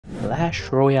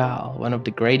Clash Royale, one of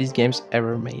the greatest games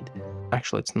ever made.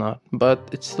 Actually, it's not, but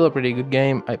it's still a pretty good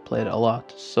game. I played it a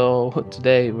lot. So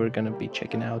today we're gonna be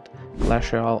checking out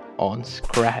Clash Royale on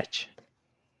Scratch.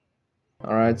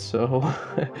 Alright, so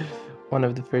one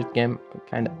of the first game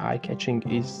kind of eye-catching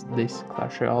is this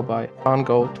Clash Royale by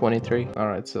Go 23.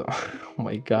 Alright, so oh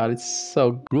my god, it's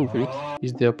so goofy.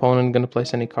 Is the opponent gonna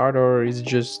place any card, or is it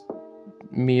just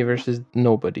me versus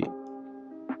nobody?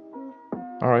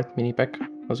 Alright, mini pack,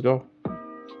 let's go.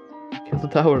 Kill the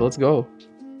tower, let's go.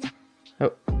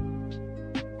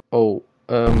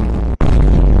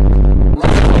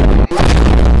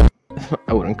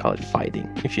 I wouldn't call it fighting,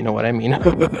 if you know what I mean.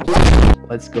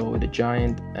 Let's go with a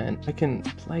giant, and I can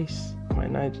place my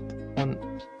knight on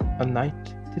a knight.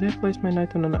 Did I place my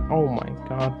knight on a knight? Oh my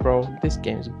god, bro, this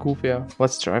game is goofy.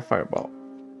 Let's try fireball.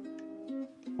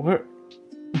 Where?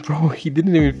 Bro, he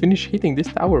didn't even finish hitting this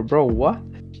tower, bro. What?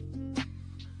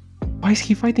 Why is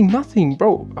he fighting nothing,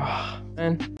 bro?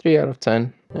 And 3 out of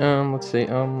 10. Let's see.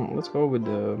 Let's go with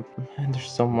the. Man,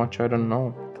 there's so much I don't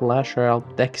know. Clash Royale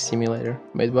Deck Simulator,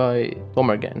 made by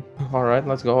Again. All right,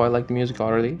 let's go. I like the music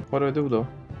already. What do I do though,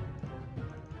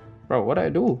 bro? What do I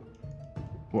do?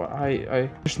 Well,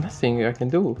 there's nothing I can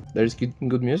do. There's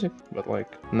good music, but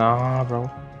like, nah, bro.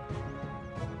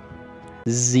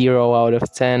 0 out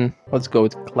of 10. Let's go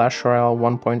with Clash Royale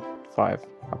 1.5.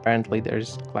 Apparently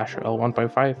there's Clash Royale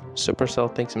 1.5.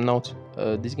 Supercell, take some notes.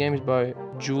 This game is by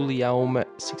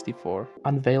Juliaume64.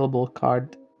 Unavailable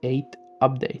card 8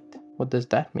 update. What does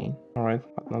that mean? Alright,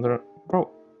 another... Bro,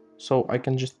 so I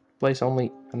can just place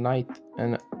only a knight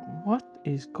and... What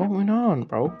is going on,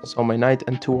 bro? So my knight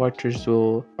and 2 archers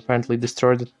will apparently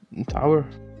destroy the tower.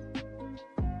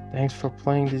 Thanks for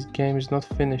playing. This game is not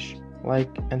finished. Like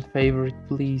and favorite,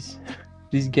 please.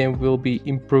 This game will be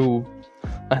improved.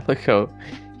 I like how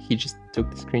he just took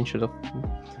the screenshot of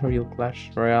real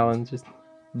Clash Royale and just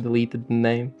deleted the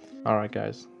name. Alright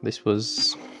guys, this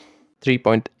was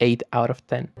 3.8 out of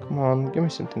 10. Come on, give me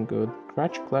something good.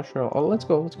 Scratch Clash Royale. Oh, let's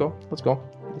go.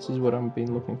 This is what I've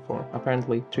been looking for.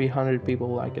 Apparently 300 people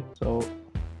like it. So,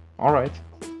 alright.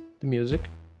 The music.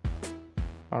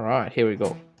 Alright, here we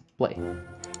go. Play.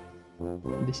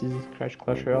 This is Scratch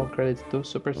Clash Royale. Credits to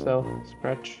Supercell,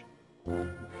 Scratch,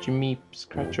 Jimmy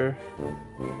Scratcher.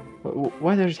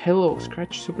 Why there's Hello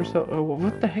Scratch Supercell?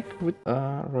 What the heck with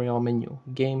Royale menu,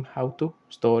 game, how to,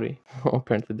 story.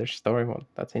 Apparently there's story mode.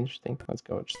 That's interesting. Let's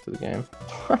go just to the game.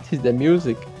 What is the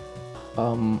music?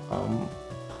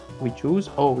 We choose.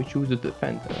 Oh, we choose to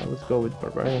defend. Let's go with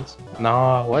barbarians.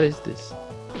 Nah, what is this?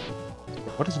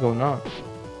 What is going on?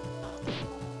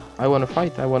 I wanna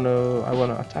fight. I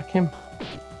wanna attack him.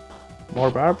 More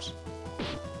barbs.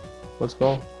 Let's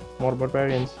go. More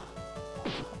barbarians.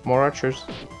 More archers.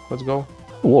 Let's go.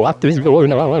 What is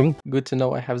going on? Good to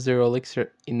know I have 0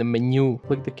 elixir in the menu.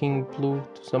 Click the king blue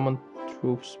to summon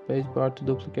troops. Spacebar to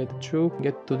duplicate the troop.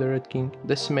 Get to the red king.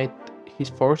 Decimate his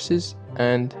forces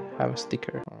and have a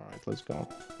sticker. Alright, let's go.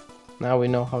 Now we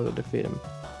know how to defeat him.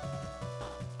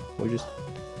 We just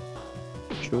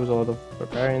choose a lot of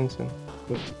barbarians and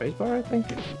click spacebar, I think.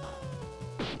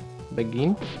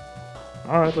 Begin.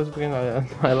 Alright, let's begin.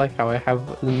 I like how I have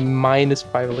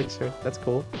 -5 elixir. That's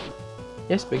cool.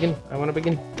 Yes, begin. I want to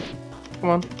begin. Come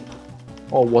on.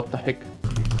 Oh, what the heck?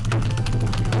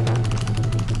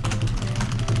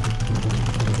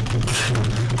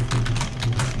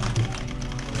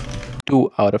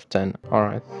 Two out of 10.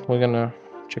 Alright, we're gonna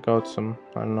check out some,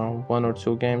 I don't know, 1 or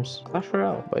 2 games. Clash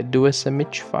Royale by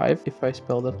DuSMH5, if I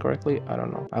spelled that correctly. I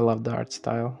don't know. I love the art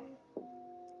style.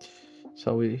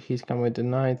 So he's coming with the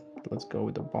knight. Let's go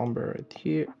with the bomber right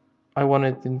here. I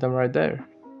wanted them right there.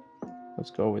 Let's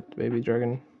go with baby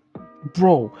dragon.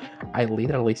 Bro, I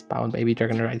literally spawned baby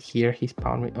dragon right here. He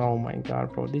spawned me. Oh my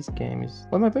god, bro, this game is...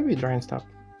 Why my baby dragon stop?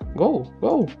 Go,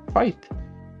 fight.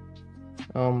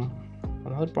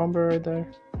 Another bomber right there.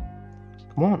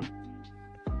 Come on.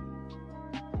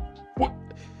 What?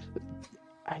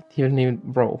 I didn't even...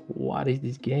 Bro, what is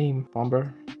this game?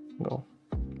 Bomber, go.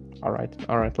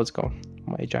 Alright, let's go.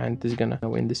 My giant is gonna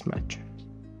win this match,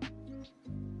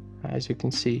 as you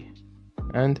can see.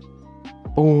 And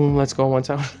boom, let's go. 1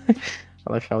 tower. I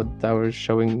like how the tower is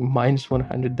showing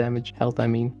 -100 damage health. I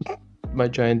mean, my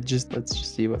giant just... Let's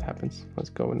just see what happens. Let's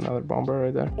go with another bomber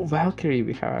right there. Oh, Valkyrie.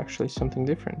 We have actually something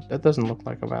different. That doesn't look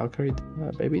like a Valkyrie.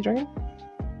 Baby dragon.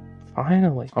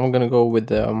 Finally, I'm gonna go with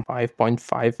the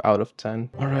 5.5 out of 10.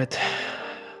 Alright,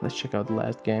 let's check out the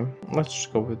last game. Let's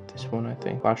just go with this one, I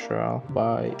think. Clash Royale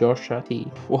by Joshua T.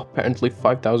 Well, apparently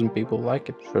 5,000 people like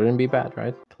it. Shouldn't be bad,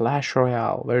 right? Clash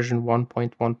Royale version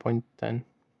 1.1.10.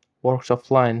 Works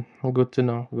offline. Good to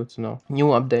know. Good to know. New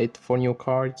update for new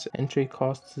cards. Entry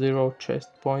cost 0 chest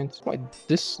points. Wait,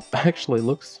 this actually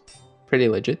looks pretty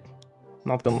legit.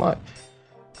 Not gonna lie.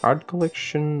 Card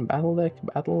collection, battle deck,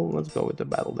 battle. Let's go with the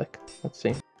battle deck. Let's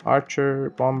see.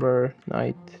 Archer, bomber,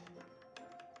 knight,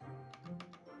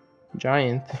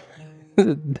 giant.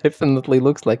 Definitely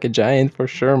looks like a giant for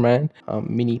sure, man.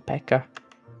 Mini P.E.K.K.A,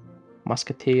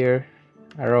 musketeer,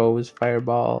 arrows,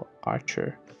 fireball,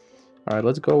 archer. Alright,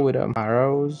 let's go with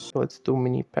arrows. Let's do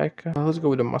mini P.E.K.K.A. Let's go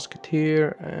with a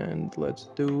musketeer and let's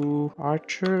do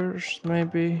archers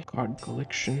maybe. Card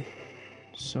collection.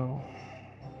 So,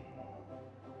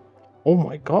 oh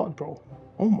my god, bro.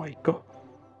 Oh my god.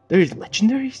 There's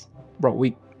legendaries?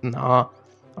 Bro, nah.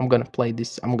 I'm gonna play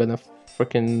this. I'm gonna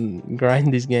freaking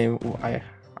grind this game. I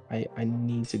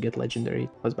need to get legendary.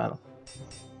 Let's battle.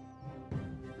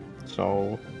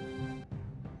 So,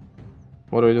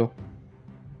 what do?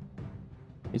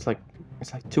 It's like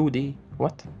 2D.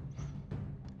 What?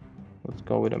 Let's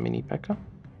go with a mini P.E.K.K.A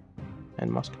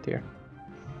and musketeer.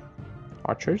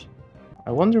 Archers.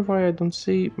 I wonder why I don't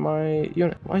see my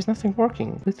unit. Why is nothing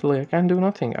working? Literally, I can't do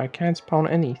nothing. I can't spawn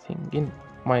anything in.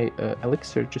 My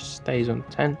elixir just stays on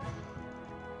 10.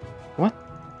 What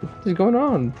is going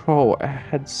on? Bro, I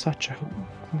had such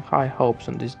high hopes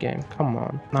on this game. Come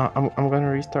on. Now, I'm gonna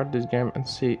restart this game and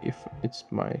see if it's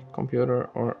my computer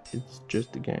or it's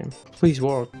just the game. Please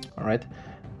work. Alright,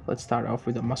 let's start off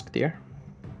with a musketeer.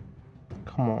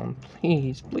 Come on,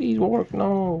 please work.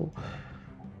 No.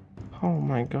 Oh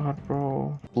my god,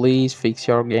 bro. Please fix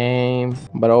your game.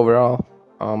 But overall,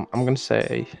 I'm gonna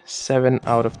say 7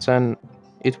 out of 10.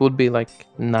 It would be like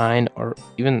 9 or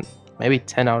even maybe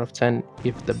 10 out of 10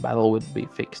 if the battle would be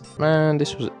fixed. Man,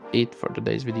 this was it for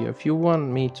today's video. If you want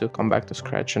me to come back to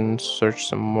Scratch and search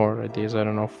some more ideas, I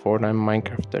don't know, Fortnite,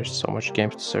 Minecraft, there's so much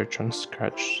games to search on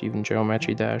Scratch, even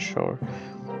Geometry Dash or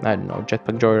I don't know,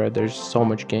 Jetpack Joyride, there's so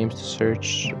much games to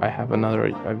search. I have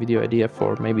another video idea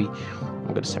for maybe I'm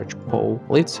gonna search Poe.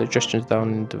 Leave suggestions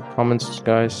down in the comments,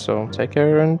 guys, so take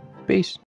care and peace.